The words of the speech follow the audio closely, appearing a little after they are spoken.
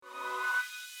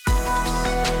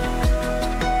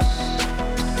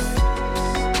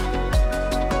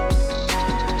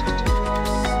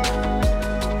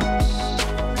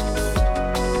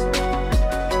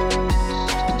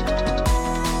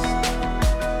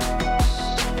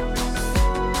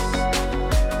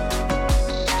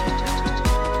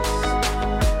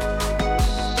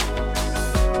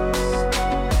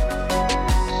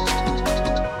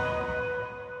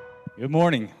Good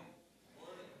morning.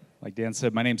 Like Dan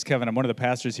said, my name's Kevin. I'm one of the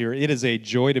pastors here. It is a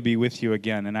joy to be with you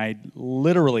again, and I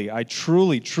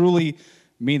truly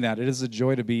mean that. It is a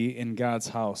joy to be in God's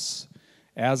house,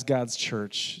 as God's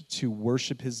church, to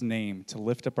worship His name, to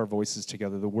lift up our voices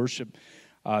together. The worship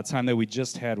time that we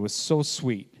just had was so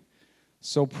sweet,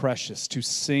 so precious, to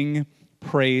sing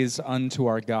praise unto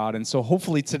our God. And so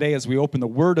hopefully today, as we open the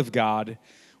Word of God,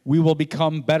 we will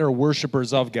become better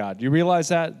worshipers of God. Do you realize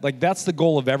that? Like, that's the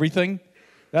goal of everything.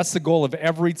 That's the goal of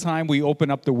every time we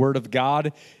open up the Word of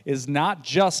God, is not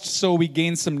just so we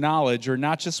gain some knowledge, or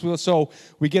not just so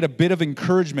we get a bit of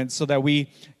encouragement so that we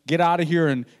get out of here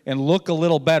and look a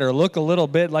little better, look a little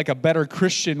bit like a better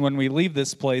Christian when we leave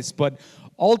this place, but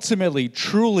ultimately,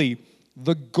 truly,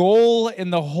 the goal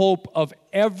and the hope of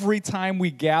every time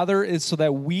we gather is so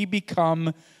that we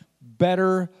become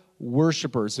better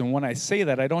worshipers. And when I say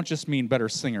that, I don't just mean better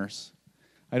singers.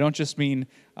 I don't just mean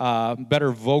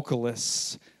better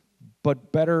vocalists,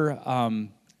 but better,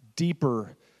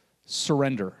 deeper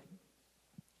surrender,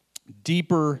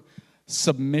 deeper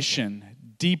submission,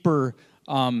 deeper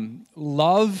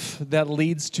love that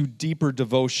leads to deeper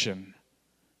devotion.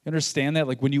 You understand that?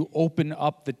 Like when you open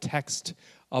up the text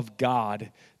of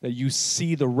God, that you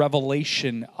see the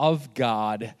revelation of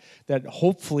God, that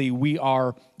hopefully we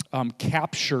are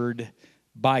captured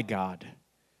by God,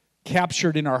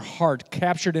 captured in our heart,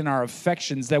 captured in our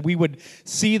affections, that we would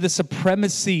see the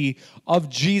supremacy of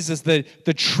Jesus, the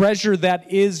treasure that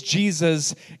is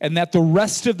Jesus, and that the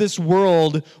rest of this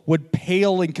world would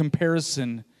pale in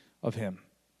comparison of Him.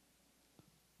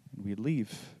 And we'd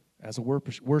leave as a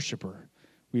worshiper.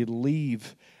 We'd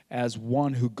leave as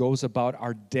one who goes about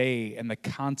our day and the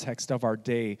context of our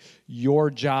day. Your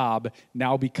job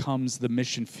now becomes the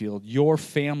mission field. Your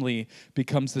family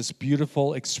becomes this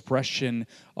beautiful expression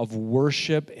of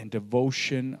worship and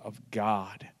devotion of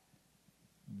God.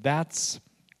 That's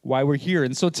why we're here.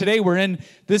 And so today we're in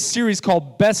this series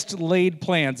called Best Laid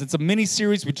Plans. It's a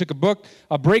mini-series. We took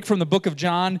a break from the book of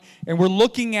John, and we're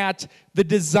looking at the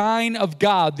design of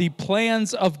God, the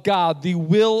plans of God, the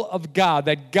will of God,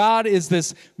 that God is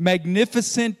this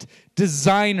magnificent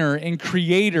designer and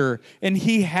creator, and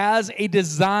He has a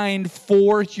design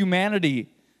for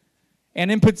humanity,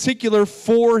 and in particular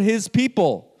for His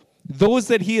people, those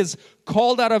that He has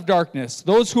called out of darkness,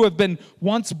 those who have been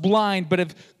once blind but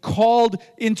have called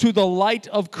into the light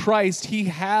of Christ. He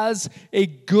has a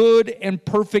good and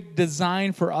perfect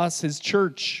design for us, His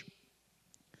church.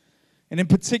 And in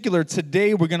particular,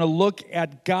 today we're going to look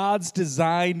at God's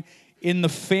design in the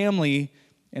family,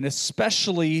 and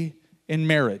especially in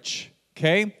marriage,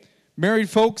 okay? Married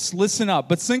folks, listen up,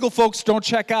 but single folks, don't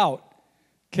check out,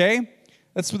 okay?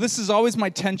 This is always my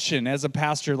tension as a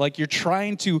pastor. Like, you're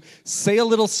trying to say a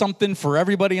little something for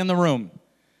everybody in the room.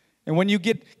 And when you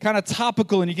get kind of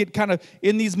topical and you get kind of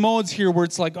in these modes here where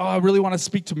it's like, oh, I really want to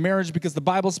speak to marriage because the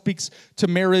Bible speaks to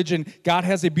marriage and God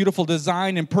has a beautiful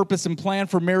design and purpose and plan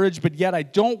for marriage, but yet I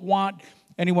don't want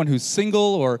anyone who's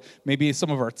single or maybe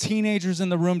some of our teenagers in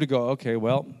the room to go, okay,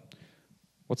 well,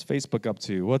 what's Facebook up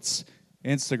to? What's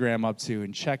Instagram up to?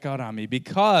 And check out on me.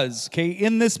 Because, okay,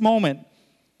 in this moment,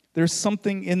 there's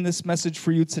something in this message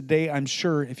for you today, I'm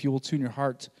sure, if you will tune your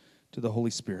heart to the Holy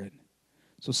Spirit.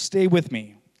 So stay with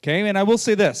me, okay? And I will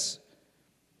say this.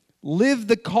 Live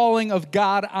the calling of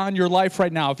God on your life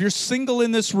right now. If you're single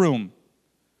in this room,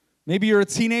 maybe you're a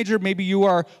teenager, maybe you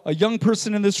are a young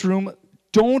person in this room,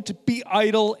 don't be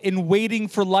idle in waiting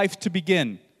for life to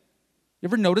begin. You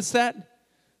ever notice that?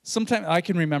 Sometimes, I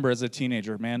can remember as a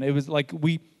teenager, man, it was like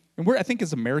I think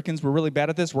as Americans, we're really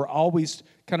bad at this. We're always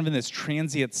kind of in this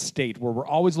transient state where we're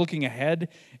always looking ahead,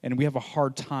 and we have a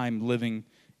hard time living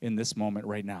in this moment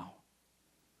right now.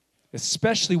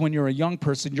 Especially when you're a young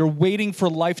person, you're waiting for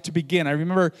life to begin. I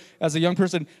remember as a young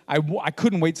person, I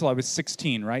couldn't wait till I was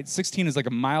 16, right? 16 is like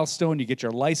a milestone. You get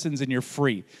your license and you're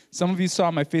free. Some of you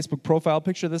saw my Facebook profile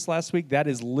picture this last week. That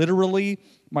is literally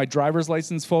my driver's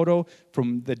license photo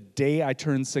from the day I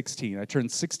turned 16. I turned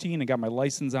 16 and got my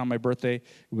license on my birthday. It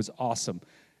was awesome.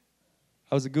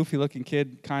 I was a goofy-looking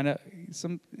kid, kind of,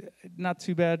 not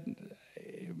too bad.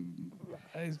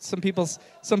 Some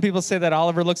people say that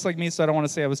Oliver looks like me, so I don't want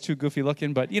to say I was too goofy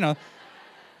looking, but, you know,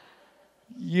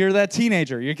 you're that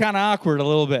teenager. You're kind of awkward a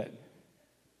little bit.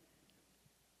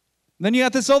 Then you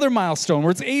got this other milestone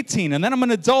where it's 18, and then I'm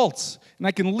an adult, and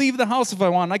I can leave the house if I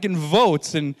want, and I can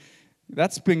vote, and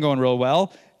that's been going real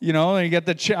well. You know, and you get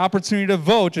the opportunity to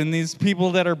vote, and these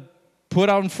people that are put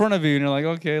out in front of you, and you're like,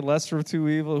 okay, lesser of two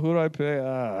evil, who do I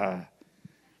pick?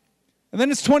 And then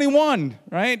it's 21,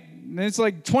 right? And it's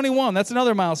like 21, that's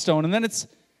another milestone. And then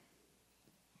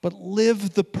but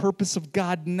live the purpose of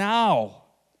God now,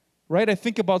 right? I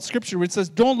think about Scripture where it says,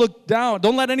 don't look down.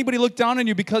 Don't let anybody look down on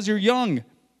you because you're young.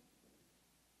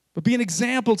 But be an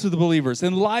example to the believers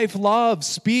in life, love,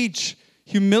 speech,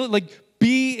 humility. Like,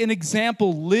 be an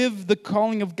example. Live the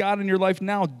calling of God in your life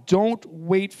now. Don't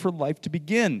wait for life to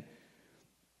begin.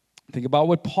 Think about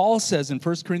what Paul says in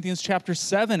 1 Corinthians chapter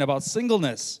 7 about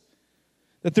singleness.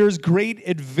 That there's great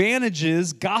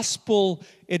advantages, gospel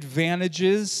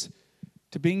advantages,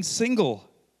 to being single.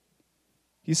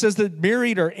 He says that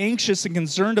married are anxious and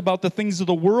concerned about the things of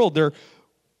the world. They're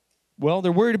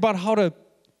worried about how to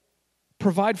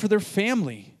provide for their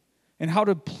family and how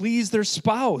to please their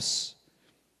spouse.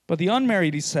 But the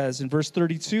unmarried, he says in verse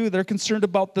 32, they're concerned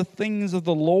about the things of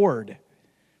the Lord.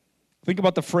 Think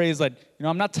about the phrase that,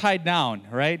 I'm not tied down,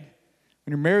 right?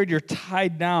 When you're married, you're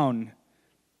tied down.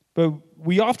 But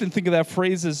we often think of that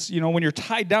phrase as, when you're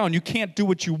tied down, you can't do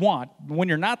what you want. When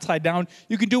you're not tied down,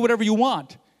 you can do whatever you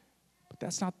want. But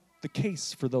that's not the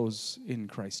case for those in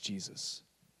Christ Jesus.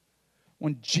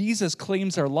 When Jesus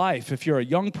claims our life, if you're a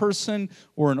young person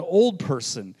or an old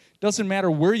person, doesn't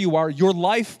matter where you are, your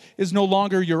life is no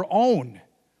longer your own.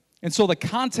 And so the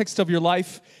context of your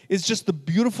life is just the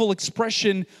beautiful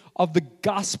expression of the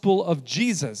gospel of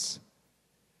Jesus.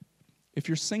 If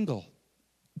you're single,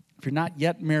 if you're not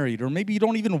yet married, or maybe you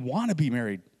don't even want to be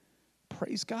married,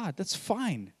 praise God, that's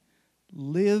fine.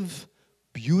 Live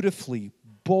beautifully,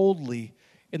 boldly,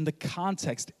 in the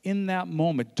context, in that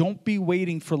moment. Don't be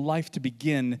waiting for life to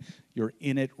begin. You're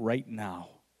in it right now.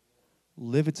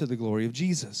 Live it to the glory of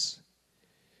Jesus.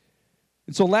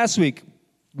 And so last week,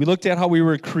 we looked at how we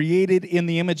were created in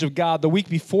the image of God. The week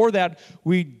before that,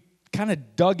 we kind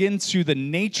of dug into the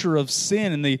nature of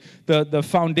sin and the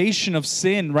foundation of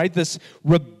sin, right? This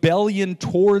rebellion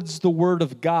towards the Word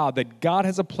of God, that God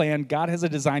has a plan, God has a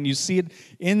design. You see it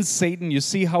in Satan. You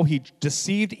see how he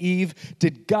deceived Eve.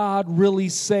 Did God really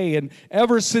say? And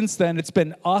ever since then, it's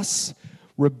been us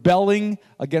rebelling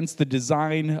against the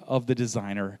design of the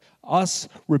designer, us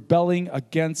rebelling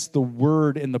against the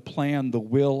Word and the plan, the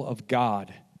will of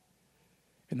God.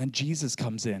 And then Jesus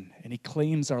comes in and he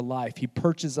claims our life. He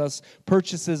purchases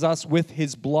us with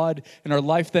his blood, and our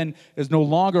life then is no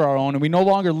longer our own, and we no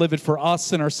longer live it for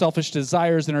us and our selfish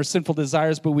desires and our sinful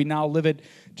desires, but we now live it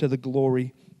to the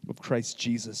glory of Christ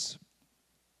Jesus.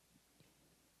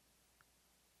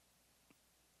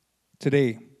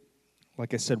 Today,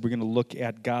 like I said, we're going to look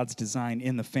at God's design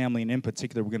in the family, and in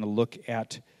particular, we're going to look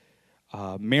at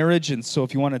marriage. And so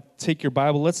if you want to take your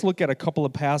Bible, let's look at a couple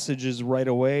of passages right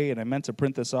away. And I meant to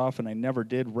print this off, and I never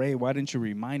did. Ray, why didn't you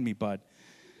remind me, bud?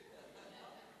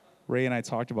 Ray and I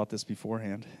talked about this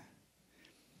beforehand.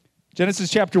 Genesis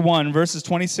chapter 1, verses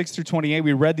 26 through 28.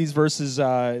 We read these verses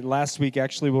last week.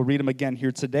 Actually, we'll read them again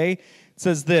here today. It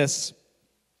says this: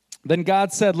 Then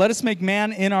God said, let us make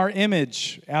man in our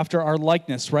image, after our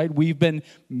likeness, right? We've been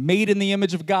made in the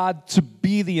image of God to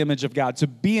be the image of God, to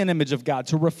be an image of God,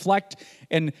 to reflect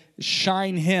and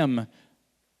shine him.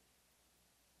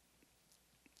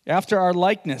 After our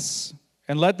likeness,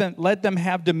 and let them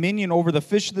have dominion over the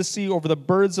fish of the sea, over the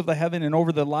birds of the heaven, and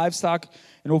over the livestock,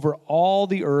 and over all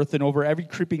the earth, and over every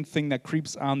creeping thing that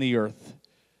creeps on the earth.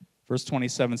 Verse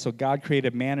 27, so God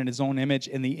created man in his own image.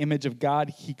 In the image of God,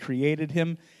 he created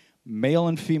him. Male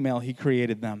and female, he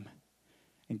created them.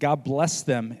 And God blessed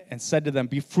them and said to them,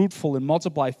 be fruitful and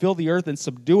multiply, fill the earth and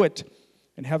subdue it,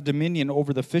 and have dominion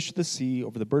over the fish of the sea,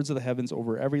 over the birds of the heavens,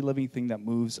 over every living thing that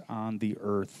moves on the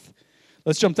earth.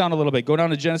 Let's jump down a little bit. Go down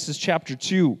to Genesis chapter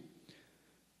 2,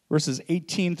 verses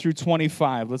 18 through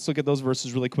 25. Let's look at those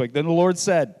verses really quick. Then the Lord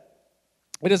said,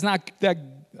 it is not that...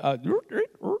 getting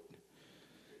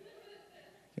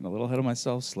a little ahead of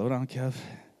myself. Slow down, Kev.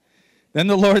 Then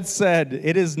the Lord said,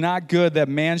 it is not good that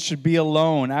man should be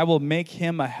alone. I will make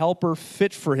him a helper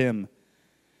fit for him.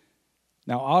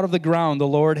 Now out of the ground the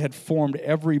Lord had formed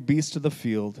every beast of the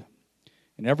field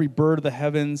and every bird of the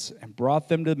heavens and brought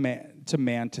them to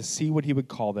man to see what he would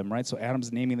call them, right? So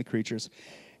Adam's naming the creatures.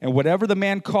 And whatever the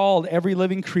man called every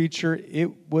living creature,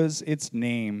 it was its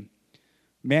name.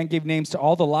 Man gave names to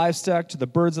all the livestock, to the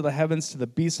birds of the heavens, to the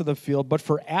beasts of the field. But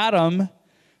for Adam,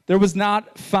 there was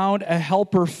not found a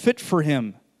helper fit for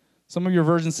him. Some of your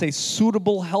versions say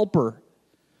suitable helper.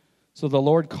 So the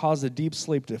Lord caused a deep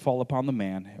sleep to fall upon the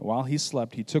man. And while he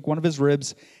slept, he took one of his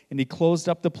ribs, and he closed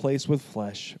up the place with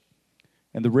flesh.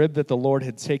 And the rib that the Lord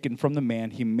had taken from the man,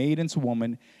 he made into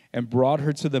woman and brought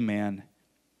her to the man.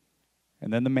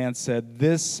 And then the man said,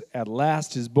 this at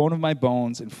last is bone of my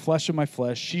bones and flesh of my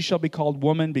flesh. She shall be called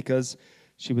woman because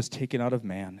she was taken out of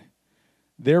man.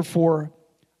 Therefore,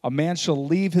 a man shall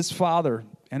leave his father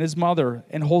and his mother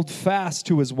and hold fast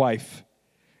to his wife,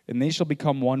 and they shall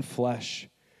become one flesh.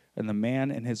 And the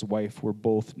man and his wife were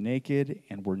both naked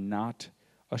and were not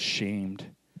ashamed.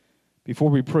 Before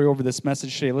we pray over this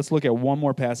message today, let's look at one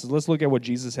more passage. Let's look at what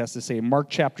Jesus has to say. Mark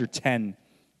chapter 10.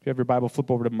 If you have your Bible,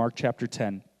 flip over to Mark chapter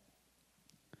 10.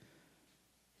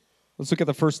 Let's look at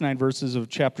the first 9 verses of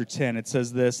chapter 10. It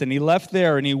says this, "And he left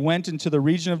there, and he went into the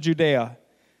region of Judea,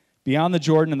 beyond the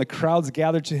Jordan, and the crowds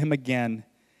gathered to him again.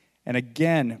 And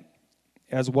again,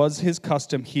 as was his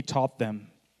custom, he taught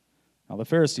them." Now the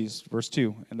Pharisees, verse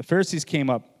 2, "And the Pharisees came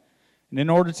up, and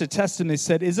in order to test him, they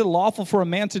said, 'Is it lawful for a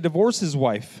man to divorce his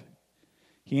wife?'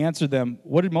 He answered them,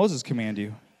 'What did Moses command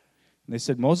you?' And they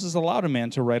said, 'Moses allowed a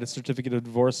man to write a certificate of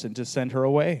divorce and to send her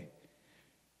away.'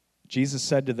 Jesus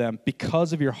said to them,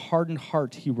 'Because of your hardened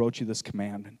heart, he wrote you this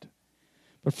commandment.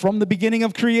 But from the beginning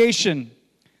of creation,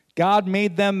 God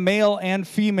made them male and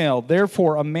female.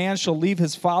 Therefore, a man shall leave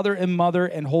his father and mother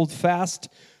and hold fast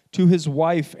to his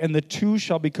wife, and the two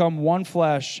shall become one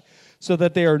flesh, so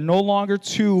that they are no longer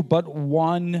two, but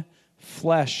one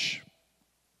flesh.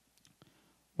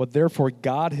 What therefore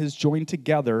God has joined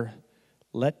together,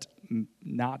 let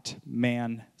not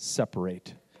man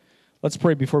separate." Let's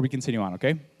pray before we continue on,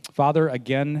 okay? Father,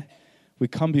 again, we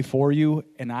come before you,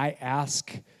 and I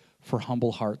ask for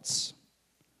humble hearts.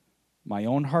 My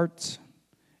own heart,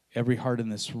 every heart in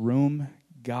this room,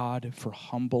 God, for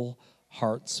humble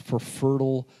hearts, for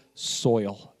fertile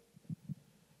soil.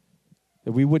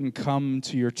 That we wouldn't come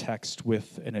to your text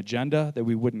with an agenda, that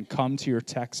we wouldn't come to your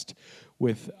text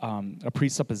with a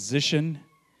presupposition,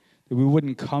 that we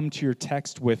wouldn't come to your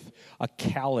text with a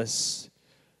callous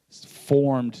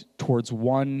formed towards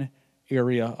one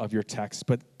area of your text.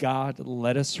 But God,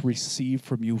 let us receive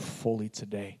from you fully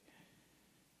today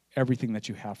everything that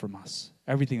you have from us,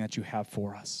 everything that you have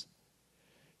for us.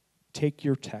 Take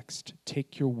your text,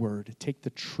 take your word, take the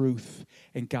truth,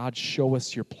 and God, show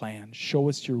us your plan, show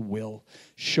us your will,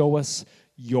 show us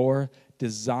your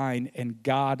design, and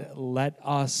God, let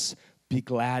us be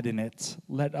glad in it.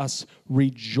 Let us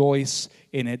rejoice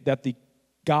in it, that the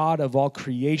God of all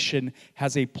creation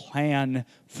has a plan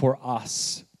for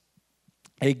us.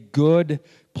 A good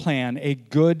plan, a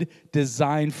good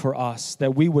design for us,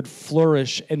 that we would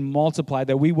flourish and multiply,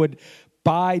 that we would,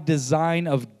 by design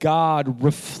of God,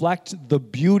 reflect the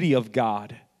beauty of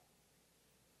God.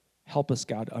 Help us,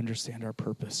 God, understand our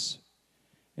purpose.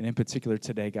 And in particular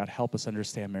today, God, help us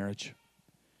understand marriage.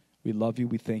 We love you,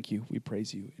 we thank you, we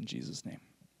praise you in Jesus' name.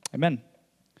 Amen.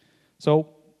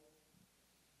 So,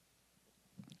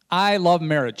 I love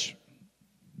marriage.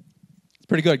 It's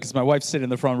pretty good because my wife's sitting in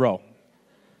the front row.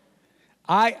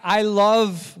 I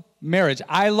love marriage.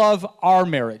 I love our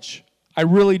marriage. I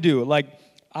really do. Like,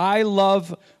 I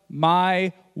love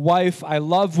my wife. I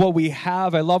love what we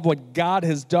have. I love what God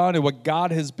has done and what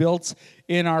God has built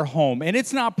in our home. And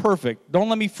it's not perfect. Don't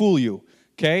let me fool you,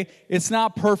 okay? It's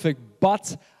not perfect,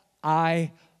 but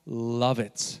I love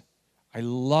it. I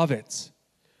love it.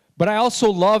 But I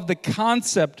also love the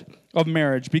concept of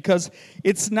marriage because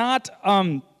it's not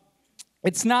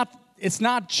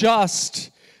just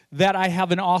that I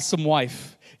have an awesome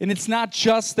wife, and it's not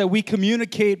just that we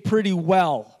communicate pretty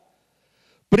well,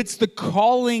 but it's the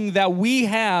calling that we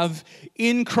have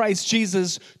in Christ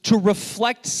Jesus to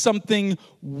reflect something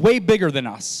way bigger than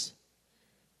us.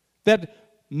 That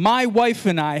my wife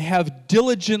and I have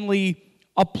diligently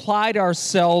applied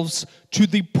ourselves to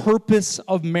the purpose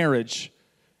of marriage.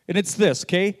 And it's this,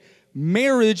 okay?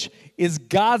 Marriage is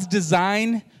God's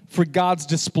design for God's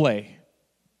display.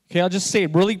 Okay, I'll just say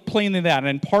it really plainly that.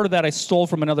 And part of that I stole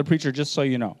from another preacher, just so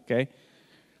you know, okay?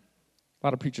 A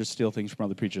lot of preachers steal things from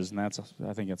other preachers, and I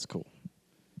think that's cool.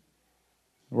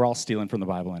 We're all stealing from the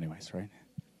Bible anyways, right?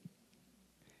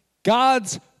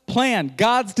 God's plan,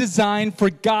 God's design for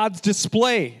God's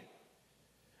display.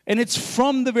 And it's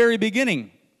from the very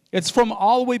beginning. It's from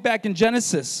all the way back in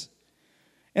Genesis.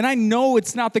 And I know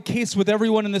it's not the case with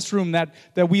everyone in this room that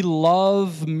we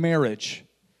love marriage.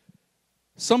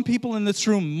 Some people in this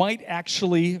room might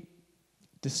actually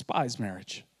despise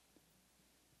marriage.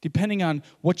 Depending on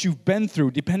what you've been through,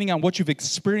 depending on what you've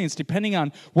experienced, depending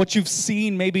on what you've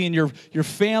seen maybe in your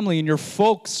family and your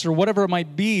folks or whatever it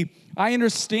might be, I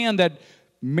understand that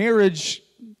marriage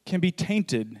can be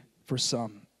tainted for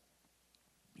some.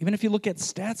 Even if you look at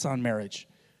stats on marriage,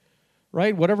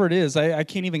 right? Whatever it is, I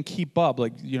can't even keep up.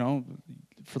 Like, you know,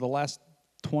 for the last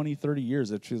 20, 30 years,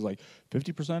 it feels like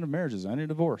 50% of marriages end in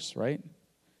divorce, right?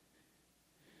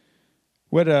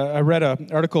 I read an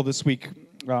article this week,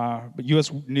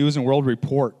 U.S. News and World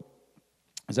Report. It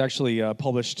was actually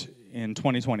published in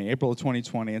 2020, April of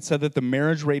 2020. It said that the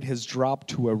marriage rate has dropped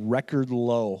to a record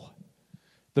low.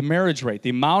 The marriage rate, the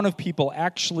amount of people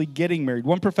actually getting married.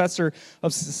 One professor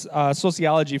of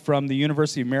sociology from the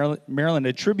University of Maryland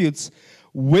attributes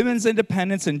women's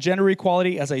independence and gender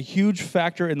equality as a huge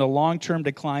factor in the long-term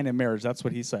decline in marriage. That's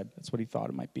what he said. That's what he thought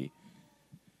it might be.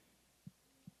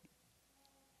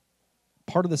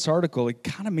 Part of this article, it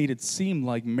kind of made it seem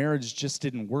like marriage just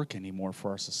didn't work anymore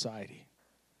for our society.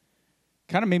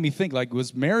 Kind of made me think, like,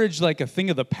 was marriage like a thing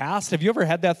of the past? Have you ever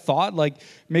had that thought? Like,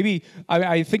 maybe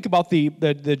I think about the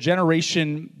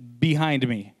generation behind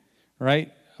me,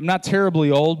 right? I'm not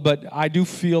terribly old, but I do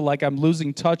feel like I'm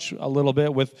losing touch a little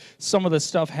bit with some of the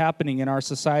stuff happening in our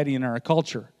society and our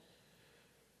culture.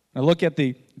 I look at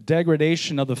the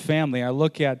degradation of the family. I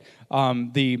look at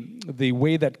the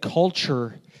way that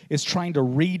culture is trying to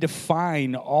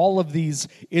redefine all of these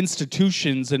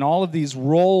institutions and all of these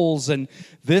roles, and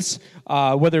this,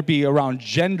 whether it be around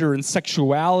gender and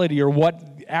sexuality or what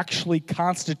actually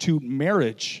constitute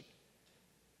marriage.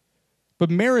 But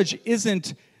marriage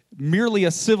isn't merely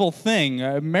a civil thing.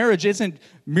 Marriage isn't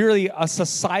merely a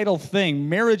societal thing.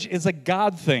 Marriage is a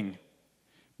God thing.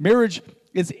 Marriage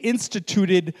is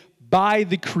instituted by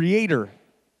the Creator,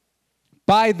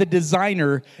 by the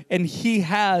designer, and He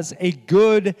has a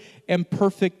good and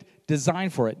perfect design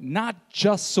for it. Not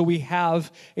just so we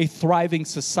have a thriving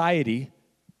society,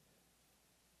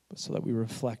 but so that we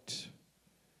reflect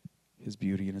His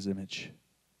beauty and His image.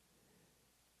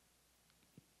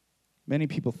 Many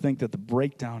people think that the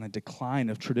breakdown and decline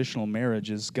of traditional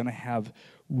marriage is going to have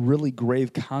really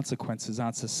grave consequences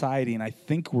on society, and I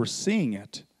think we're seeing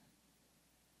it.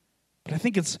 But I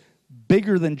think it's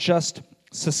bigger than just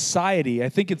society. I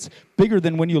think it's bigger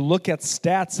than when you look at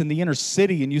stats in the inner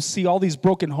city and you see all these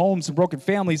broken homes and broken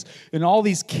families and all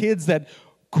these kids that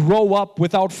grow up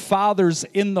without fathers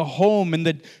in the home, and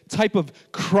the type of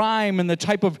crime and the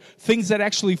type of things that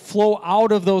actually flow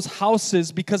out of those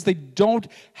houses because they don't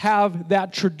have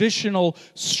that traditional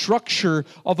structure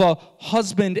of a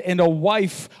husband and a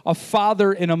wife, a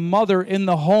father and a mother in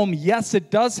the home. Yes,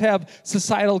 it does have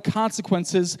societal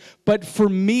consequences, but for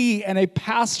me and a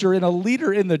pastor and a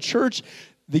leader in the church,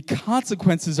 the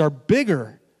consequences are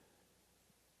bigger.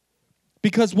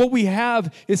 Because what we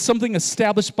have is something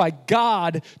established by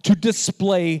God to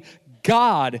display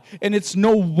God. And it's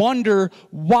no wonder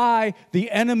why the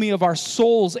enemy of our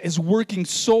souls is working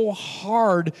so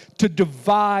hard to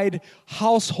divide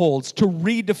households, to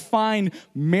redefine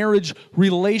marriage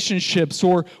relationships,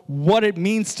 or what it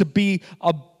means to be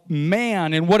a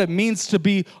man and what it means to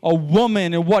be a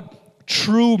woman, and what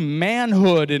true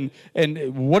manhood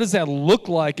and what does that look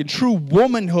like, and true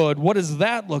womanhood, what does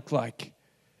that look like?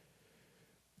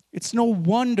 It's no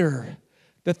wonder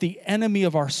that the enemy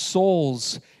of our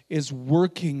souls is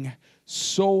working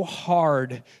so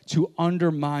hard to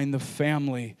undermine the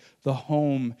family, the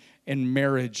home, and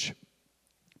marriage,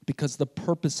 because the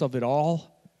purpose of it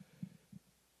all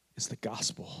is the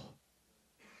gospel.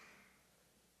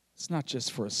 It's not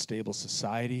just for a stable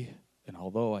society, and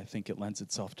although I think it lends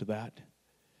itself to that,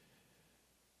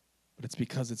 but it's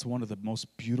because it's one of the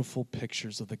most beautiful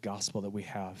pictures of the gospel that we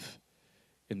have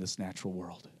in this natural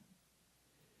world.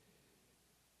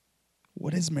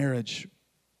 What is marriage?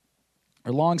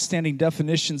 Our long-standing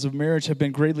definitions of marriage have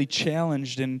been greatly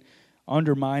challenged and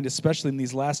undermined, especially in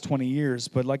these last 20 years.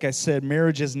 But like I said,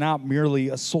 marriage is not merely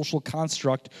a social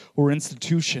construct or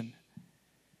institution.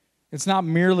 It's not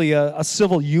merely a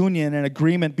civil union and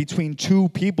agreement between two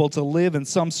people to live in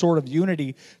some sort of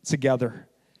unity together.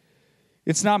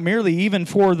 It's not merely even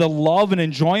for the love and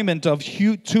enjoyment of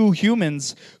two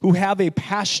humans who have a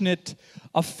passionate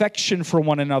affection for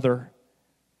one another.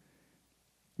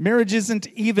 Marriage isn't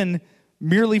even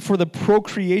merely for the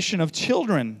procreation of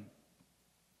children.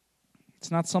 It's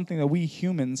not something that we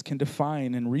humans can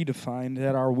define and redefine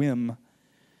at our whim.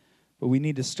 But we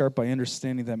need to start by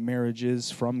understanding that marriage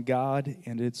is from God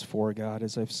and it's for God,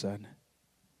 as I've said.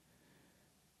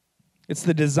 It's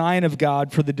the design of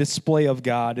God for the display of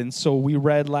God. And so we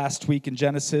read last week in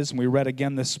Genesis, and we read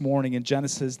again this morning in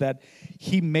Genesis, that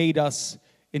He made us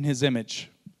in His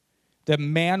image. That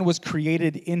man was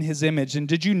created in His image. And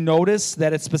did you notice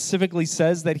that it specifically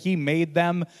says that He made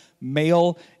them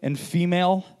male and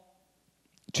female?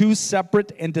 Two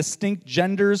separate and distinct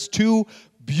genders, two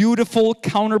beautiful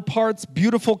counterparts,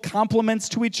 beautiful complements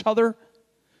to each other.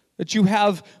 That you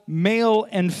have male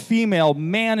and female,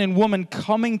 man and woman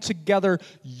coming together,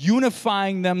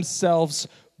 unifying themselves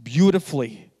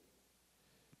beautifully.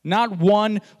 Not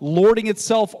one lording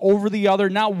itself over the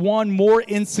other, not one more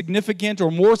insignificant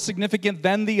or more significant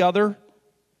than the other.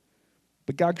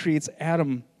 But God creates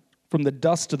Adam from the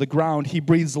dust of the ground. He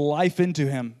breathes life into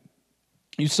him.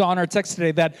 You saw in our text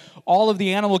today that all of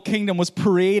the animal kingdom was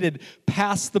paraded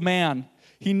past the man.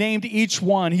 He named each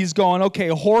one. He's going, okay,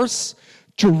 horse,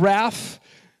 giraffe,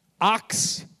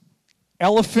 ox,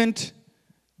 elephant,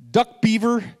 duck,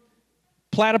 beaver,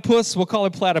 platypus. We'll call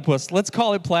it platypus. Let's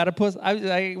call it platypus.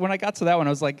 When I got to that one, I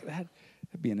was like, that'd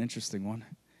be an interesting one.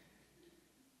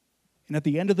 And at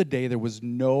the end of the day, there was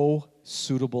no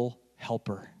suitable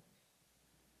helper.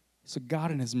 So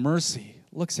God in his mercy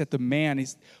looks at the man.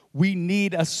 We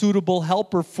need a suitable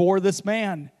helper for this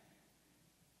man.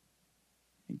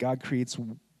 And God creates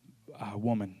a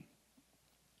woman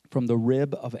from the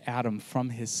rib of Adam, from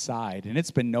his side. And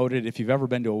it's been noted, if you've ever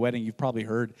been to a wedding, you've probably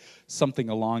heard something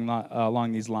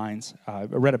along these lines. I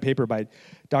read a paper by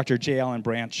Dr. J. Allen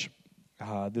Branch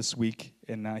this week,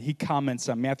 and he comments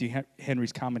on Matthew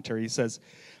Henry's commentary. He says,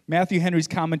 Matthew Henry's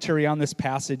commentary on this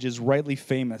passage is rightly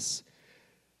famous,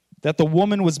 that the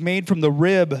woman was made from the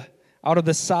rib out of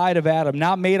the side of Adam,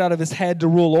 not made out of his head to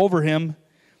rule over him,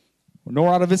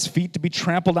 nor out of his feet to be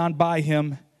trampled on by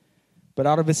him, but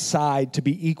out of his side to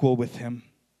be equal with him,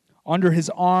 under his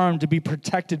arm to be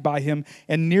protected by him,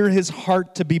 and near his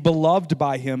heart to be beloved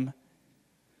by him.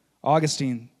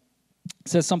 Augustine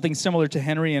says something similar to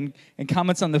Henry and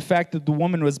comments on the fact that the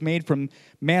woman was made from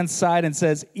man's side and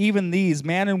says, even these,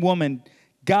 man and woman,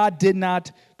 God did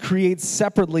not create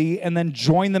separately and then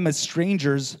join them as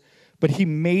strangers, but he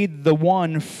made the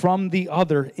one from the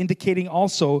other, indicating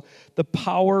also the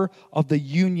power of the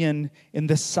union in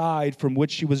the side from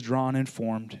which she was drawn and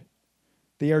formed.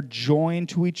 They are joined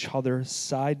to each other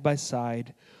side by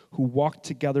side, who walk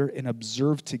together and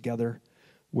observe together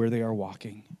where they are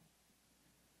walking.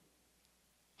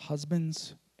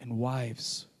 Husbands and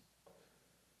wives,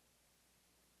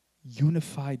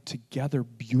 unified together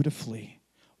beautifully,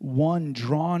 one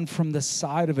drawn from the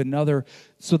side of another,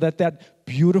 so that that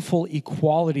beautiful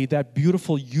equality, that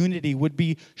beautiful unity would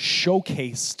be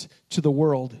showcased to the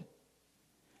world.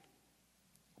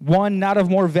 One not of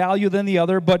more value than the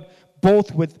other, but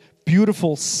both with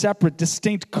beautiful, separate,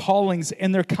 distinct callings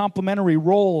and their complementary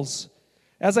roles.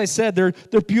 As I said,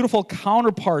 they're beautiful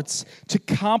counterparts to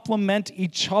complement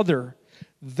each other.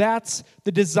 That's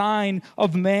the design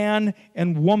of man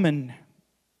and woman.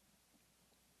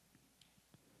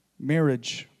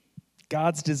 Marriage,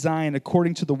 God's design,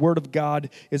 according to the Word of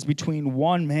God, is between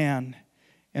one man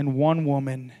and one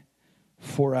woman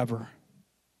forever.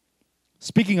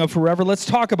 Speaking of forever, let's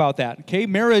talk about that, okay?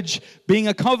 Marriage being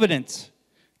a covenant,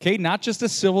 okay? Not just a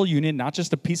civil union, not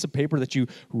just a piece of paper that you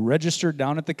registered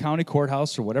down at the county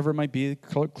courthouse or whatever it might be,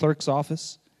 clerk's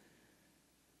office.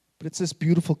 But it's this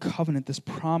beautiful covenant, this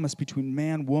promise between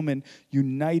man and woman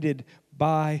united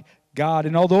by God.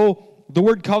 And although the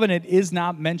word covenant is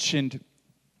not mentioned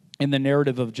in the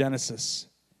narrative of Genesis,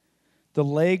 the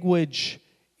language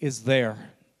is there.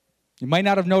 You might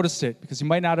not have noticed it because you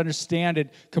might not understand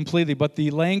it completely, but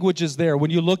the language is there. When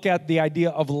you look at the idea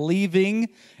of leaving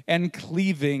and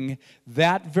cleaving,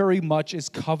 that very much is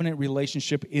covenant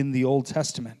relationship in the Old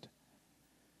Testament.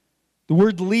 The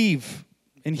word leave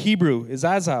in Hebrew is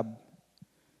azab.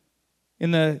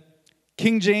 In the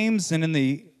King James and in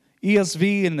the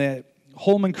ESV and the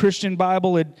Holman Christian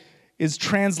Bible, it is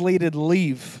translated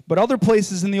leave. But other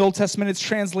places in the Old Testament, it's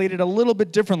translated a little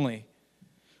bit differently.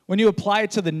 When you apply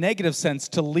it to the negative sense,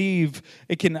 to leave,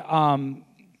 it can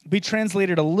be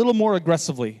translated a little more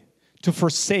aggressively, to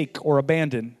forsake or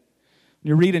abandon. When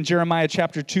you read in Jeremiah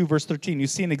chapter 2, verse 13, you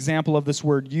see an example of this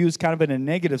word used kind of in a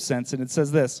negative sense, and it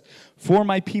says this, "For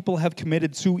my people have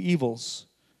committed two evils.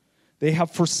 They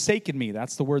have forsaken me."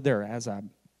 That's the word there, azab.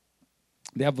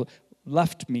 They have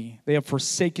left me. They have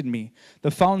forsaken me.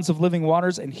 The fountains of living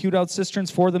waters, and hewed out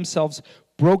cisterns for themselves,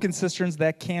 broken cisterns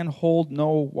that can hold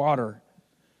no water.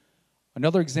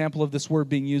 Another example of this word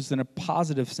being used in a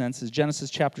positive sense is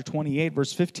Genesis chapter 28,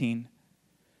 verse 15.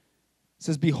 It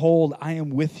says, "Behold, I am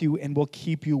with you and will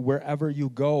keep you wherever you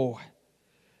go,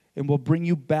 and will bring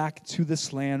you back to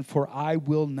this land, for I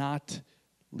will not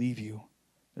leave you."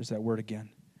 There's that word again.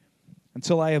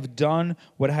 "Until I have done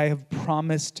what I have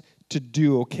promised to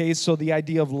do." Okay, so the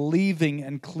idea of leaving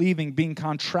and cleaving, being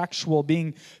contractual,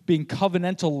 being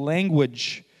covenantal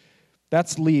language,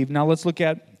 that's leave. Now let's look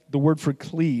at the word for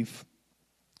cleave.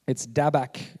 It's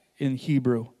dabak in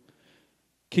Hebrew.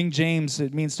 King James,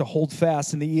 it means to hold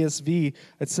fast. In the ESV,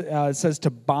 it says to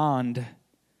bond.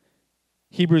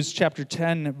 Hebrews chapter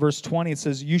 10, verse 20, it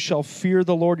says, "You shall fear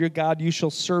the Lord your God, you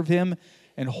shall serve him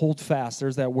and hold fast."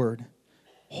 There's that word.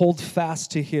 Hold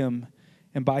fast to him,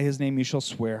 and by his name you shall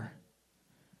swear.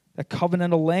 That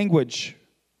covenantal language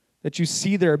that you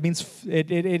see there, it means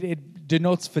it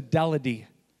denotes fidelity.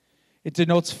 It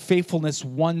denotes faithfulness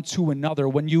one to another.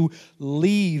 When you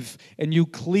leave and you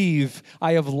cleave,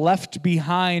 I have left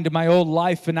behind my old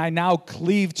life and I now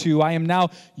cleave to. I am now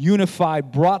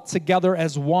unified, brought together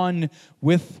as one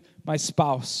with my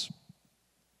spouse.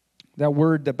 That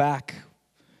word, dabak,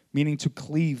 meaning to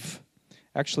cleave,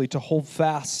 actually to hold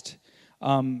fast,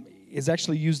 is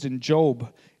actually used in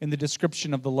Job in the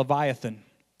description of the Leviathan.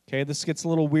 Okay, this gets a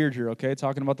little weird here, okay,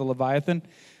 talking about the Leviathan.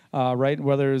 Right,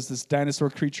 whether it's this dinosaur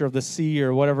creature of the sea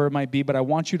or whatever it might be, but I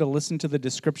want you to listen to the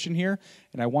description here,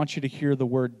 and I want you to hear the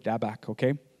word dabak,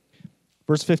 okay?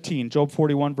 Verse 15, Job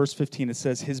 41, verse 15, it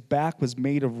says, his back was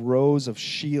made of rows of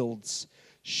shields,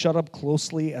 shut up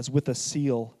closely as with a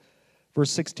seal.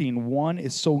 Verse 16, one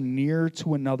is so near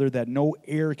to another that no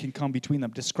air can come between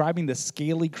them, describing the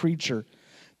scaly creature.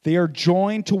 They are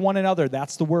joined to one another,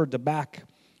 that's the word, dabak.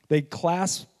 They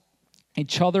clasp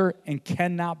each other and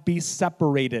cannot be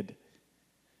separated.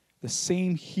 The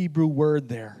same Hebrew word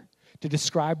there to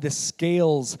describe the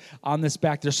scales on this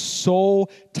back. They're so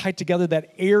tight together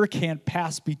that air can't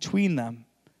pass between them,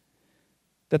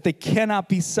 that they cannot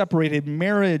be separated.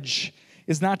 Marriage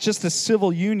is not just a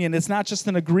civil union. It's not just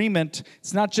an agreement.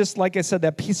 It's not just, like I said,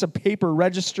 that piece of paper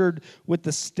registered with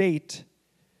the state,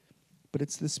 but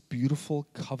it's this beautiful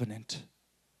covenant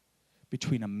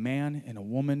between a man and a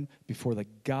woman before the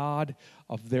God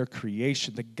of their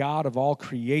creation, the God of all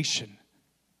creation,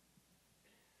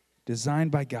 designed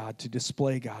by God to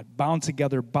display God, bound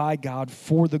together by God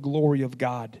for the glory of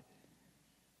God.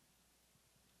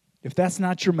 If that's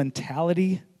not your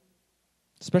mentality,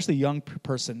 especially a young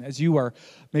person, as you are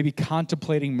maybe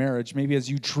contemplating marriage, maybe as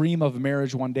you dream of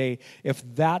marriage one day, if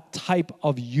that type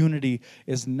of unity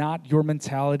is not your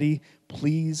mentality,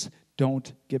 please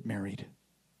don't get married.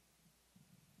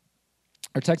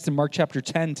 Our text in Mark chapter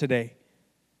 10 today,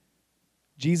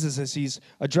 Jesus, as he's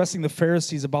addressing the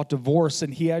Pharisees about divorce,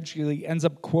 and he actually ends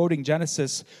up quoting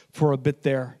Genesis for a bit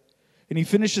there. And he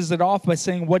finishes it off by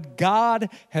saying, what God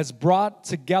has brought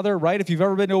together, right? If you've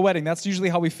ever been to a wedding, that's usually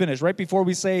how we finish. Right before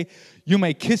we say, you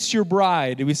may kiss your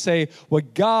bride, we say,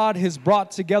 what God has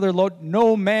brought together, let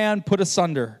no man put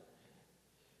asunder.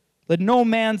 Let no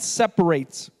man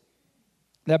separate.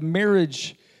 That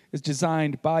marriage is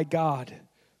designed by God.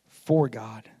 For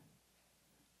God.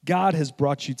 God has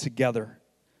brought you together.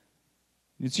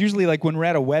 It's usually like when we're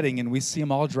at a wedding and we see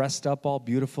them all dressed up, all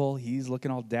beautiful. He's looking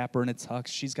all dapper in a tux.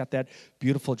 She's got that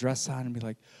beautiful dress on, and be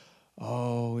like,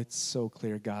 oh, it's so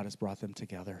clear God has brought them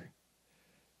together.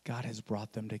 God has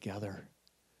brought them together.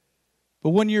 But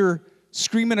when you're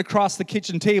screaming across the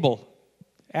kitchen table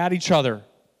at each other,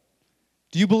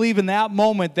 do you believe in that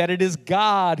moment that it is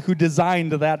God who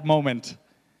designed that moment?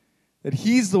 That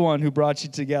he's the one who brought you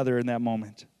together in that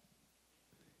moment.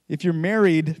 If you're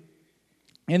married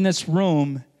in this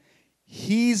room,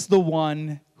 he's the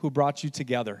one who brought you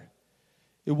together.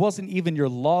 It wasn't even your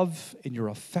love and your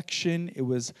affection. It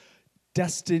was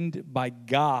destined by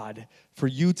God for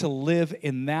you to live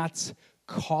in that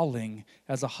calling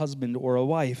as a husband or a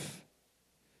wife.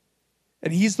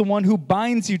 And he's the one who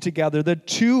binds you together, the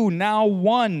two now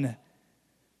one.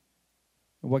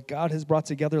 What God has brought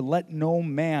together, let no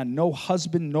man, no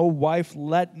husband, no wife,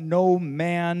 let no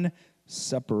man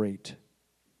separate.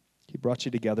 He brought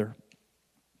you together,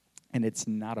 and it's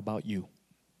not about you.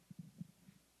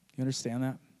 You understand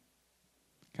that?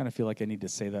 I kind of feel like I need to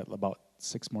say that about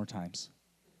 6 more times.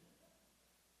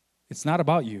 It's not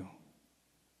about you.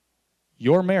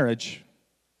 Your marriage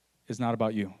is not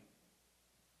about you.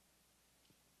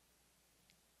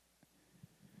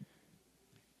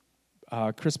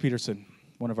 Chris Peterson,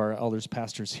 one of our elders,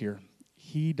 pastors here,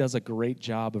 he does a great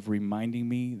job of reminding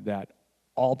me that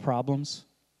all problems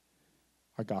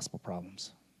are gospel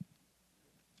problems.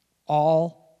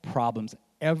 All problems,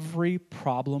 every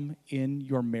problem in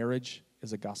your marriage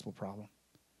is a gospel problem.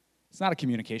 It's not a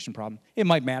communication problem. It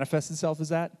might manifest itself as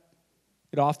that.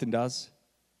 It often does.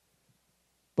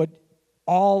 But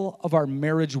all of our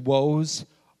marriage woes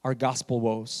are gospel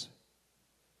woes.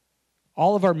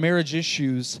 All of our marriage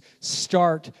issues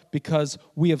start because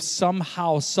we have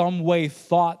somehow, some way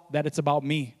thought that it's about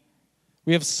me.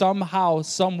 We have somehow,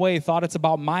 some way thought it's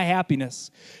about my happiness.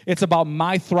 It's about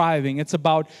my thriving. It's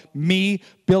about me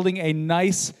building a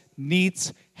nice,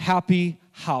 neat, happy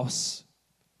house.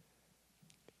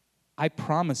 I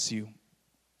promise you,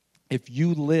 if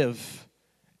you live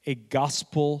a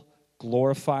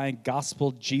gospel-glorifying,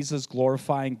 gospel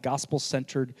Jesus-glorifying,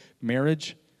 gospel-centered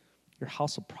marriage, your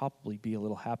house will probably be a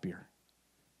little happier.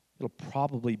 It'll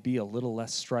probably be a little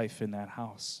less strife in that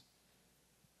house.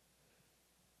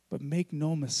 But make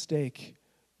no mistake,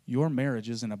 your marriage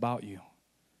isn't about you.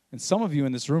 And some of you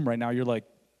in this room right now, you're like,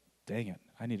 dang it,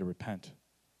 I need to repent.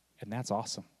 And that's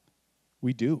awesome.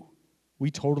 We do.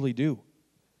 We totally do.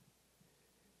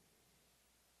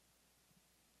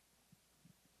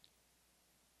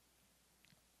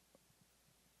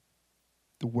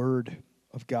 The Word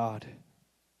of God,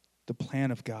 the plan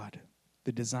of God,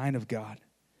 the design of God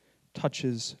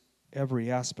touches every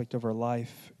aspect of our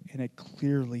life, and it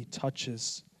clearly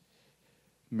touches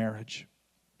marriage.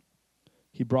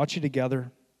 He brought you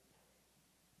together,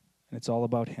 and it's all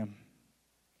about Him.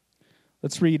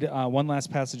 Let's read one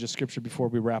last passage of Scripture before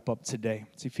we wrap up today.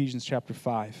 It's Ephesians chapter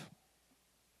 5,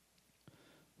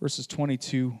 verses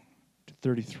 22 to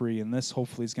 33, and this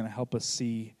hopefully is going to help us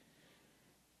see.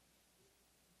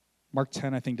 Mark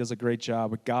 10, I think, does a great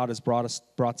job. God has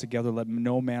brought together, let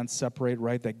no man separate,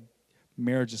 right? That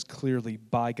marriage is clearly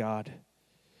by God.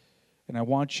 And I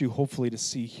want you, hopefully, to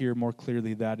see here more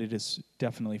clearly that it is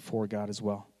definitely for God as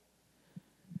well.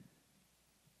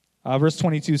 Verse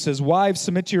 22 says, "Wives,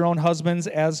 submit to your own husbands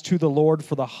as to the Lord,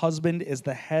 for the husband is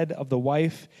the head of the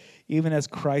wife, even as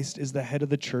Christ is the head of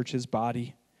the church, his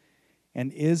body,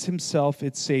 and is himself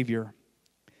its Savior.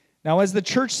 Now, as the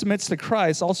church submits to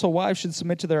Christ, also wives should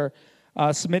submit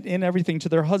in everything to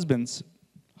their husbands.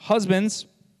 Husbands,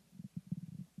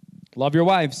 love your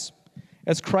wives,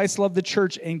 as Christ loved the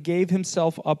church and gave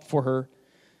himself up for her,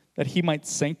 that he might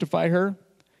sanctify her,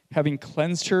 having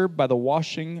cleansed her by the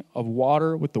washing of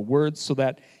water with the word, so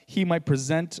that he might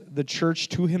present the church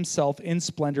to himself in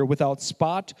splendor, without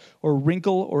spot or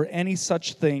wrinkle or any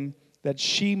such thing, that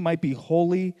she might be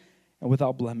holy and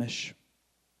without blemish.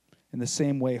 In the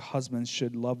same way, husbands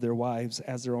should love their wives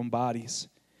as their own bodies.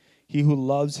 He who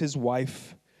loves his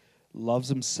wife loves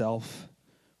himself.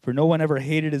 For no one ever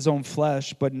hated his own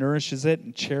flesh, but nourishes it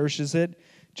and cherishes it,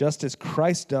 just as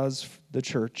Christ does the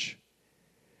church,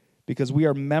 because we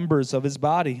are members of his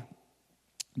body.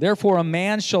 Therefore, a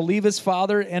man shall leave his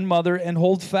father and mother and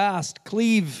hold fast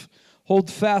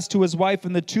to his wife,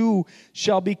 and the two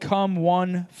shall become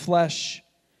one flesh.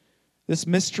 This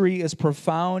mystery is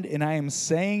profound, and I am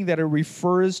saying that it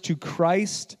refers to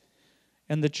Christ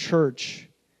and the church.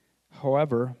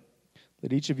 However,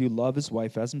 let each of you love his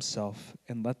wife as himself,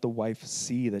 and let the wife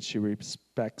see that she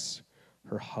respects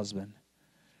her husband."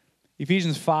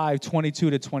 Ephesians 5, 22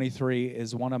 to 23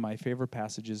 is one of my favorite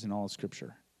passages in all of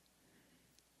Scripture.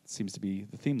 It seems to be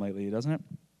the theme lately, doesn't it?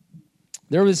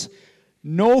 There was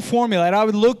no formula, and I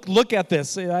would look at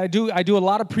this. I do a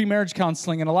lot of pre-marriage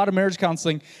counseling and a lot of marriage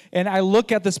counseling, and I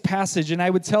look at this passage, and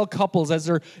I would tell couples as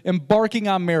they're embarking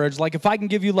on marriage, like if I can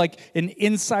give you like an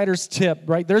insider's tip,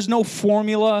 right? There's no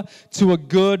formula to a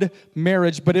good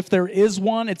marriage, but if there is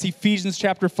one, it's Ephesians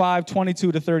chapter 5,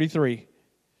 22 to 33.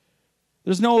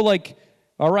 There's no like,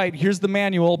 all right, here's the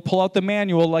manual, pull out the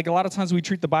manual. Like a lot of times we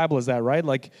treat the Bible as that, right?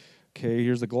 Like, okay,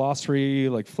 here's the glossary,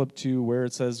 like flip to where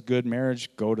it says good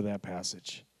marriage, go to that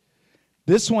passage.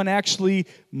 This one actually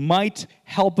might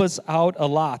help us out a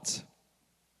lot.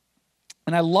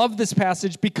 And I love this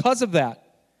passage because of that.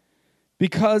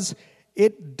 Because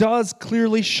it does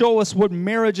clearly show us what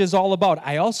marriage is all about.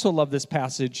 I also love this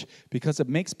passage because it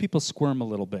makes people squirm a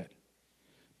little bit.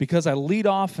 Because I lead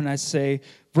off and I say,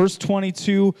 verse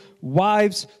 22,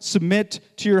 wives, submit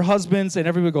to your husbands, and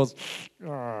everybody goes,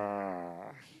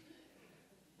 "Argh."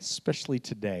 Especially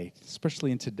today,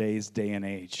 especially in today's day and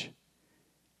age.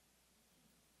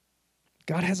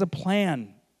 God has a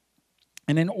plan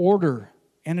and an order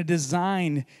and a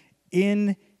design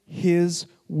in his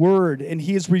word, and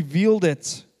he has revealed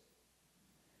it.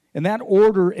 And that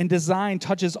order and design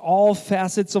touches all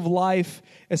facets of life,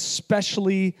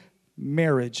 especially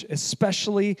marriage,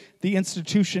 especially the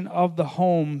institution of the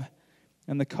home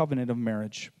and the covenant of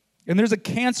marriage. And there's a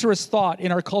cancerous thought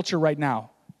in our culture right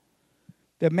now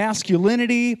that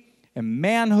masculinity and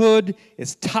manhood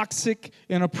is toxic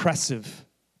and oppressive.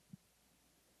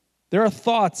 There are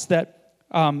thoughts that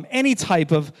any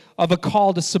type of a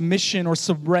call to submission or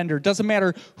surrender, doesn't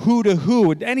matter who to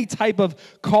who, any type of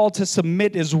call to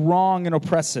submit is wrong and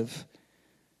oppressive.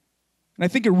 And I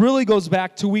think it really goes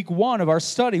back to week 1 of our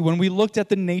study when we looked at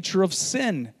the nature of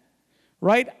sin,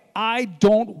 right? I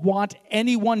don't want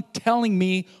anyone telling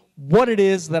me what it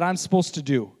is that I'm supposed to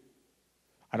do.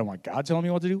 I don't want God telling me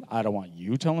what to do. I don't want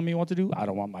you telling me what to do. I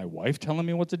don't want my wife telling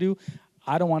me what to do.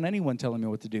 I don't want anyone telling me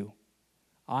what to do.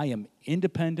 I am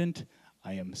independent.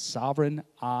 I am sovereign.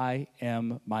 I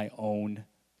am my own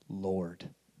Lord.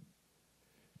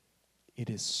 It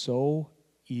is so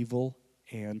evil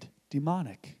and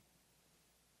demonic.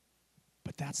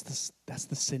 But that's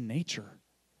the sin nature.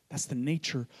 That's the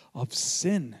nature of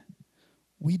sin.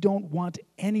 We don't want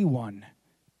anyone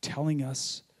telling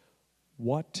us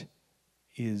what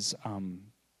is,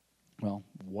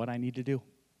 what I need to do.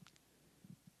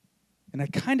 And I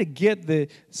kind of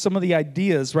get some of the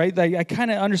ideas, right? I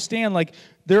kind of understand, like,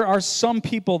 there are some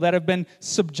people that have been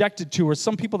subjected to, or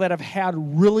some people that have had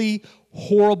really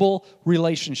horrible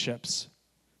relationships.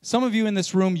 Some of you in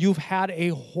this room, you've had a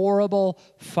horrible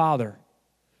father.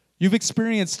 You've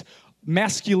experienced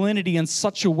masculinity in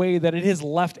such a way that it has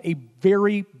left a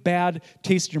very bad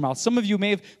taste in your mouth. Some of you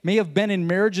may have been in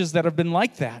marriages that have been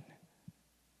like that,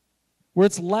 where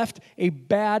it's left a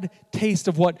bad taste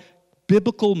of what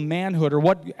biblical manhood, or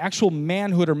what actual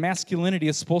manhood or masculinity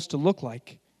is supposed to look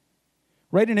like.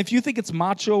 Right? And if you think it's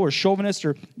macho or chauvinist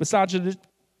or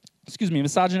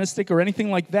misogynistic or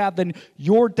anything like that, then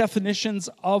your definitions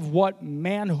of what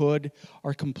manhood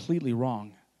are completely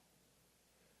wrong.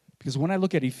 Because when I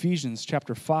look at Ephesians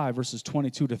chapter 5, verses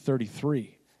 22 to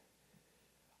 33,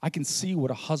 I can see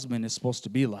what a husband is supposed to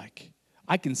be like.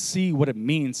 I can see what it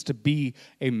means to be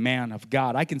a man of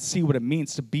God. I can see what it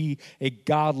means to be a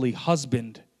godly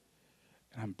husband.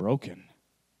 And I'm broken.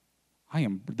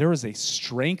 There is a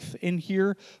strength in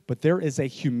here, but there is a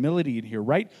humility in here,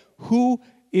 right?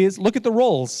 Look at the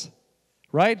roles,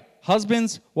 right?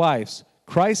 Husbands, wives,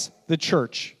 Christ, the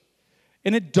church.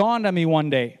 And it dawned on me one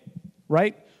day,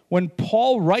 right? When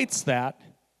Paul writes that,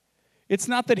 it's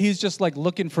not that he's just like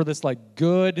looking for this like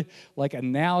good like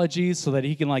analogies so that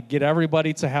he can like get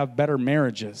everybody to have better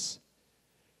marriages.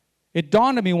 It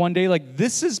dawned on me one day, like,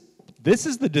 this is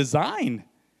the design.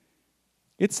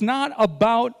 It's not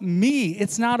about me.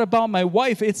 It's not about my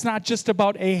wife. It's not just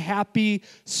about a happy,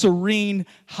 serene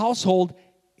household.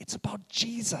 It's about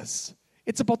Jesus.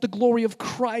 It's about the glory of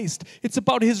Christ. It's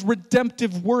about his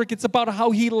redemptive work. It's about how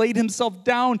he laid himself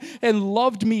down and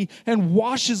loved me and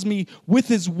washes me with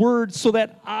his word so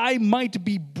that I might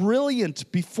be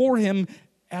brilliant before him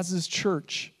as his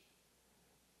church.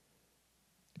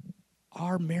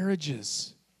 Our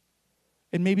marriages,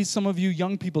 and maybe some of you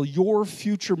young people, your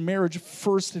future marriage,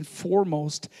 first and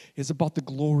foremost, is about the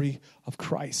glory of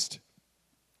Christ.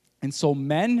 And so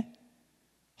men,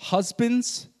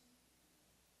 husbands,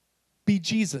 be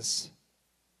Jesus.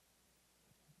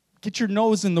 Get your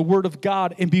nose in the Word of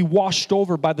God and be washed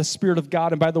over by the Spirit of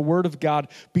God and by the Word of God.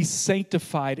 Be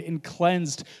sanctified and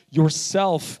cleansed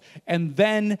yourself, and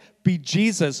then be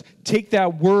Jesus. Take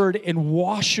that Word and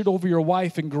wash it over your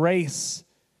wife in grace.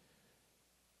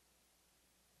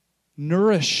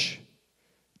 Nourish,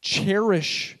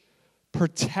 cherish,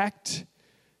 protect.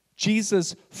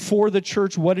 Jesus, for the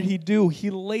church, what did he do?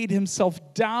 He laid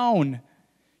himself down.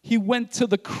 He went to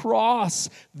the cross.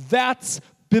 That's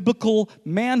biblical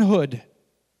manhood.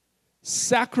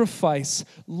 Sacrifice,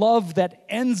 love that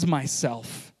ends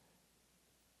myself.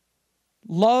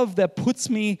 Love that puts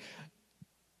me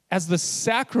as the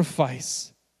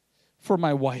sacrifice for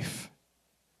my wife.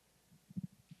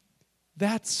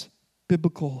 That's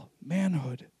biblical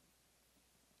manhood.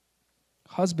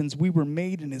 Husbands, we were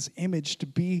made in his image to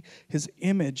be his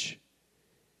image.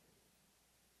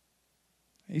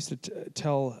 I used to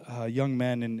tell young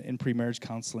men in pre-marriage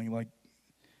counseling, like,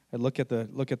 I look at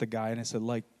the guy and I said,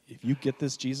 like, if you get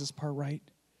this Jesus part right,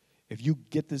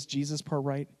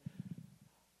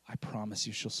 I promise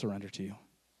you she'll surrender to you.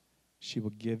 She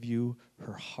will give you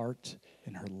her heart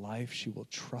and her life. She will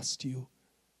trust you.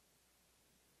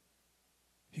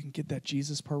 You can get that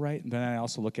Jesus part right. And then I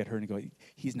also look at her and go,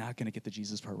 he's not going to get the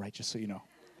Jesus part right, just so you know.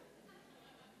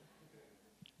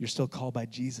 You're still called by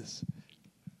Jesus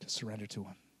to surrender to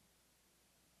him.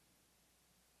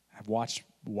 I've watched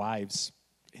wives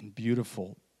in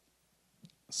beautiful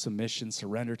submission,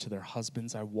 surrender to their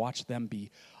husbands. I watched them be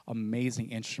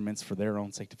amazing instruments for their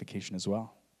own sanctification as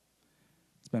well.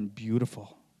 It's been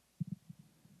beautiful.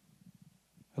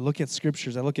 I look at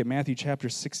scriptures. I look at Matthew chapter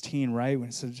 16, right? When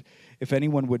it says, if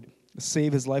anyone would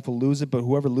save his life will lose it, but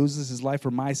whoever loses his life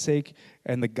for my sake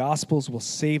and the gospel's will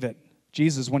save it.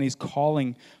 Jesus, when he's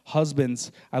calling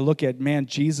husbands, I look at, man,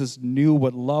 Jesus knew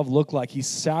what love looked like. He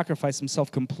sacrificed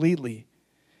himself completely.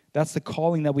 That's the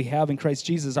calling that we have in Christ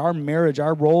Jesus. Our marriage,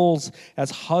 our roles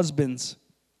as husbands,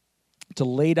 to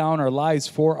lay down our lives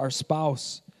for our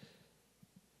spouse.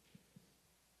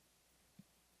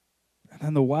 And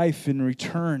then the wife, in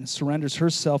return, surrenders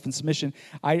herself in submission.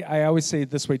 I always say it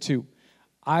this way, too.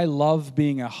 I love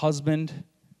being a husband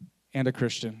and a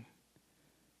Christian.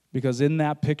 Because in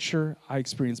that picture, I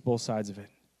experience both sides of it.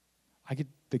 I get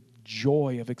the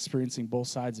joy of experiencing both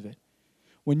sides of it.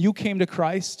 When you came to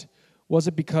Christ, was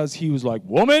it because he was like,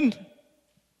 woman?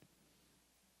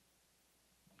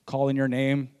 Calling your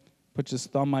name, puts his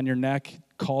thumb on your neck,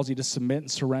 calls you to submit and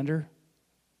surrender?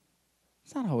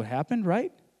 That's not how it happened,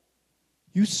 right?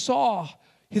 You saw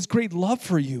his great love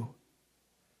for you.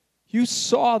 You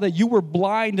saw that you were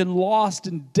blind and lost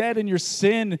and dead in your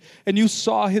sin, and you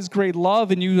saw his great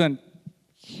love, and you went,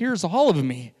 here's all of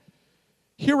me.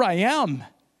 Here I am.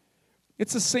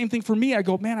 It's the same thing for me. I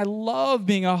go, man, I love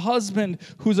being a husband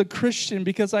who's a Christian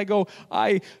because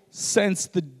I sense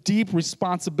the deep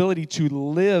responsibility to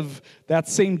live that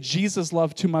same Jesus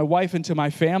love to my wife and to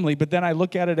my family. But then I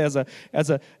look at it as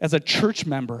a church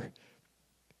member.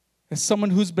 As someone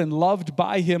who's been loved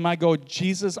by him, I go,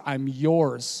 Jesus, I'm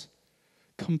yours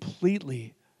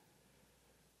completely.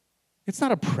 It's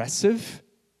not oppressive.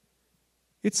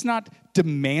 It's not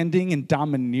demanding and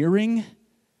domineering.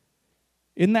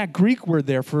 In that Greek word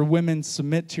there for women,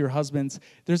 submit to your husbands,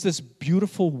 there's this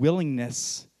beautiful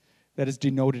willingness that is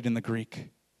denoted in the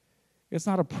Greek. It's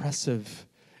not oppressive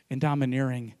and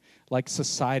domineering like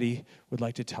society would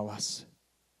like to tell us.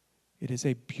 It is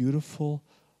a beautiful,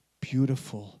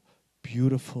 beautiful,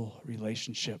 beautiful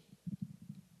relationship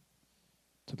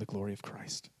to the glory of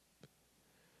Christ.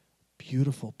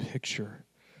 Beautiful picture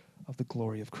of the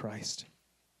glory of Christ.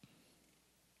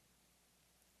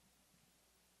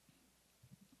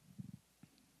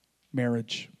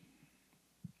 Marriage.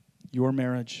 Your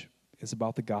marriage is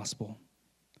about the gospel,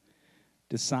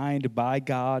 designed by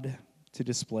God to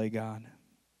display God.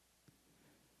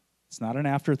 It's not an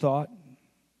afterthought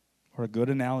or a good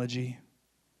analogy,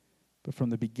 but from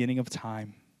the beginning of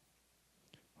time,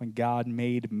 when God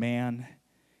made man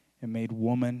and made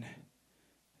woman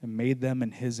and made them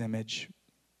in his image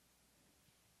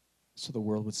so the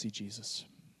world would see Jesus.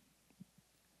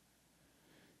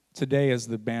 Today, as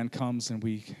the band comes and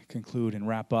we conclude and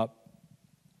wrap up,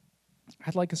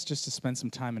 I'd like us just to spend some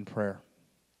time in prayer.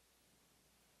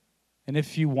 And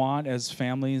if you want, as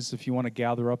families, if you want to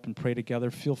gather up and pray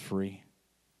together, feel free.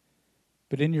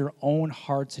 But in your own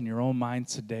hearts and your own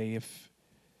minds today, if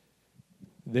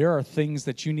there are things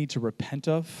that you need to repent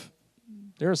of,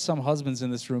 there are some husbands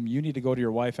in this room, you need to go to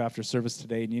your wife after service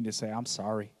today and you need to say, I'm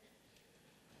sorry.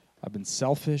 I've been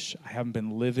selfish. I haven't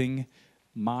been living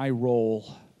my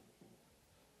role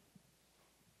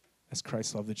as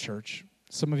Christ loved the church.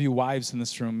 Some of you wives in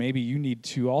this room, maybe you need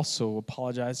to also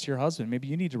apologize to your husband. Maybe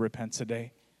you need to repent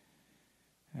today.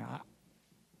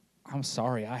 I'm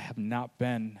sorry, I have not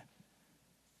been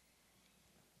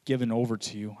given over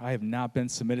to you. I have not been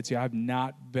submitted to you. I have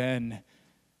not been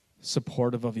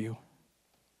supportive of you.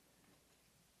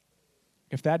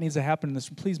 If that needs to happen in this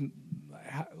room,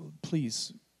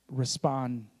 please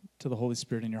respond to the Holy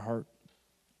Spirit in your heart.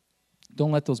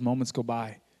 Don't let those moments go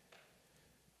by.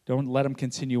 Don't let them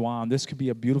continue on. This could be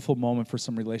a beautiful moment for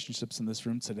some relationships in this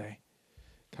room today.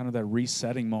 Kind of that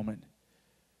resetting moment.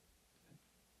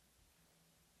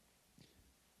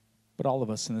 But all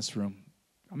of us in this room,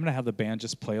 I'm going to have the band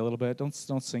just play a little bit. Don't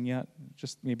sing yet.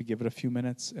 Just maybe give it a few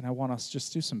minutes. And I want us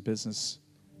just do some business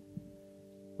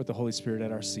with the Holy Spirit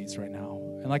at our seats right now.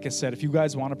 And like I said, if you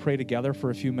guys want to pray together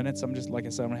for a few minutes, I'm going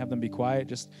to have them be quiet.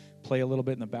 Just play a little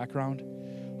bit in the background.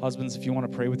 Husbands, if you want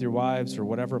to pray with your wives or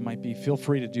whatever it might be, feel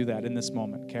free to do that in this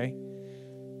moment, okay?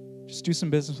 Just do some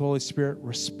business with the Holy Spirit.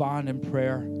 Respond in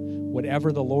prayer.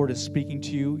 Whatever the Lord is speaking to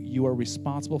you, you are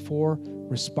responsible for,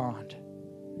 respond.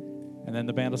 And then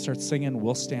the band will start singing.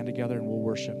 We'll stand together and we'll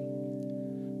worship.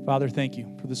 Father, thank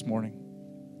you for this morning.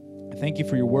 I thank you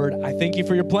for your word. I thank you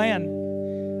for your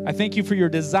plan. I thank you for your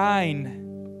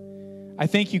design. I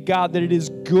thank you, God, that it is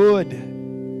good,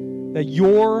 that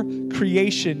your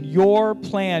creation, your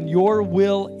plan, your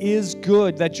will is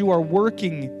good, that you are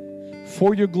working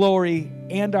for your glory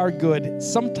and our good.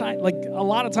 Sometimes, like a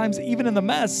lot of times, even in the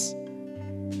mess,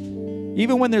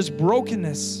 even when there's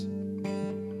brokenness.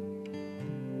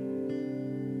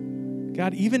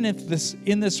 God, even if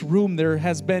in this room there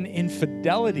has been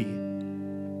infidelity,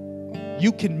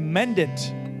 you can mend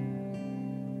it.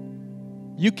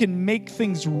 You can make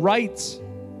things right.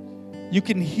 You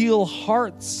can heal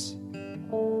hearts.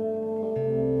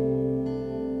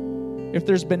 If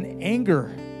there's been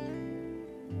anger,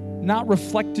 not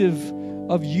reflective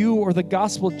of you or the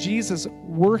gospel of Jesus,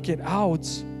 work it out.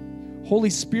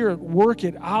 Holy Spirit, work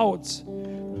it out.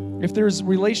 If there's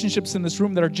relationships in this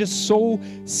room that are just so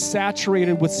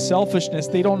saturated with selfishness,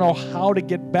 they don't know how to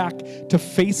get back to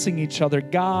facing each other.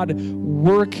 God,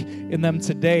 work in them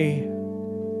today.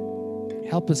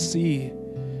 Help us see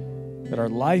that our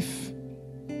life,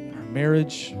 our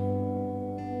marriage,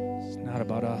 is not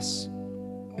about us.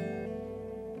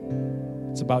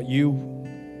 It's about you.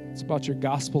 It's about your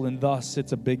gospel, and thus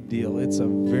it's a big deal. It's a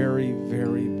very,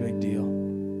 very big deal.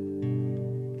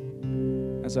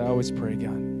 As I always pray,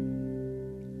 God,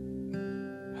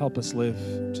 help us live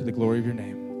to the glory of your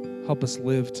name. Help us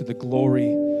live to the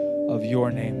glory of your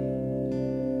name.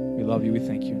 We love you. We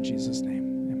thank you in Jesus' name.